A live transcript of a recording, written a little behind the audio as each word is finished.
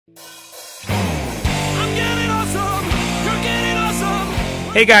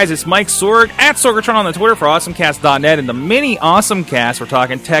Hey guys, it's Mike Sorg at Sorgatron on the Twitter for AwesomeCast.net and the mini AwesomeCast. We're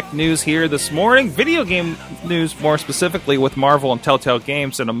talking tech news here this morning, video game news more specifically with Marvel and Telltale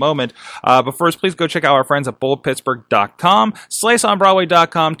Games in a moment. But first, please go check out our friends at BulletPittsburgh.com,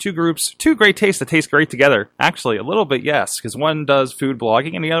 SliceOnBroadway.com, two groups, two great tastes that taste great together. Actually, a little bit, yes, because one does food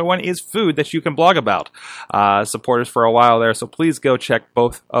blogging and the other one is food that you can blog about. Supporters for a while there, so please go check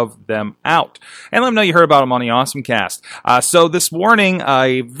both of them out. And let them know you heard about them on the AwesomeCast. So this morning,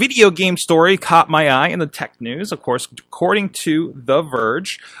 a video game story caught my eye in the tech news. Of course, according to The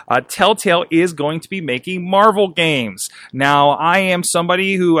Verge, Telltale is going to be making Marvel games. Now, I am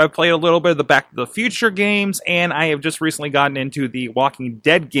somebody who I've played a little bit of the Back to the Future games, and I have just recently gotten into the Walking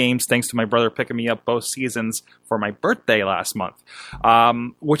Dead games, thanks to my brother picking me up both seasons for my birthday last month,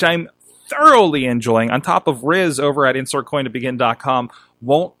 which I'm thoroughly enjoying. On top of Riz over at InsertCoinToBegin.com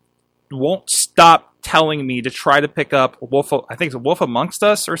won't stop telling me to try to pick up I think it's Wolf Amongst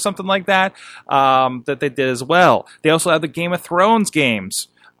Us or something like that, that they did as well. They also have the Game of Thrones games.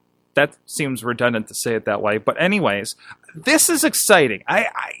 That seems redundant to say it that way, but anyways, this is exciting.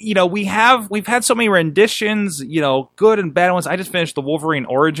 We've had so many renditions, good and bad ones. I just finished the Wolverine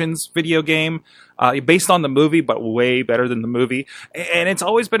Origins video game, based on the movie, but way better than the movie. And it's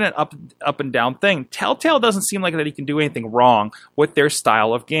always been an up and down thing. Telltale doesn't seem like that he can do anything wrong with their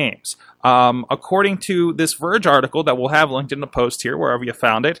style of games. According to this Verge article that we'll have linked in the post here, wherever you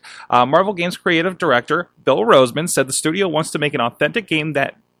found it, Marvel Games creative director Bill Roseman said the studio wants to make an authentic game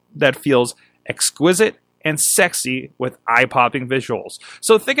that feels exquisite and sexy with eye-popping visuals.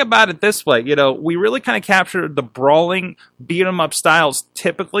 So think about it this way, we really kind of captured the brawling, beat-em-up styles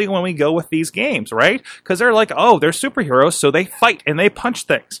typically when we go with these games, right? Because they're like, oh, they're superheroes, so they fight and they punch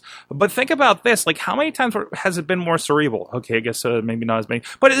things. But think about this, like how many times has it been more cerebral? Okay, I guess maybe not as many.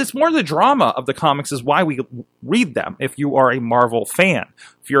 But it's more the drama of the comics is why we read them if you are a Marvel fan.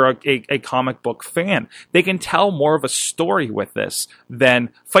 If you're a comic book fan, they can tell more of a story with this than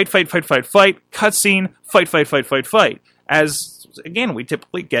fight, cutscene, fight, as, again, we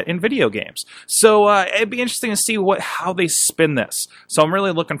typically get in video games. So it'd be interesting to see how they spin this. So I'm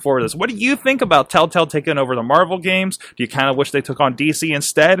really looking forward to this. What do you think about Telltale taking over the Marvel games? Do you kind of wish they took on DC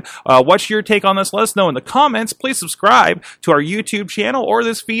instead? What's your take on this? Let us know in the comments. Please subscribe to our YouTube channel or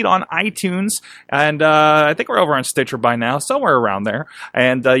this feed on iTunes. And I think we're over on Stitcher by now, somewhere around there.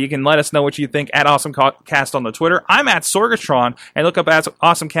 And you can let us know what you think at AwesomeCast on the Twitter. I'm at Sorgatron, and look up at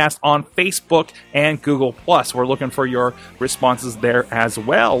AwesomeCast on Facebook and Google+. We're looking for your responses there as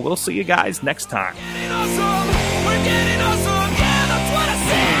well. We'll see you guys next time.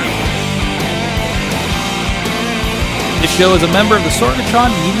 This show is a member of the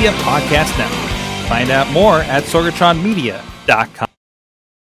Sorgatron Media Podcast Network. Find out more at sorgatronmedia.com.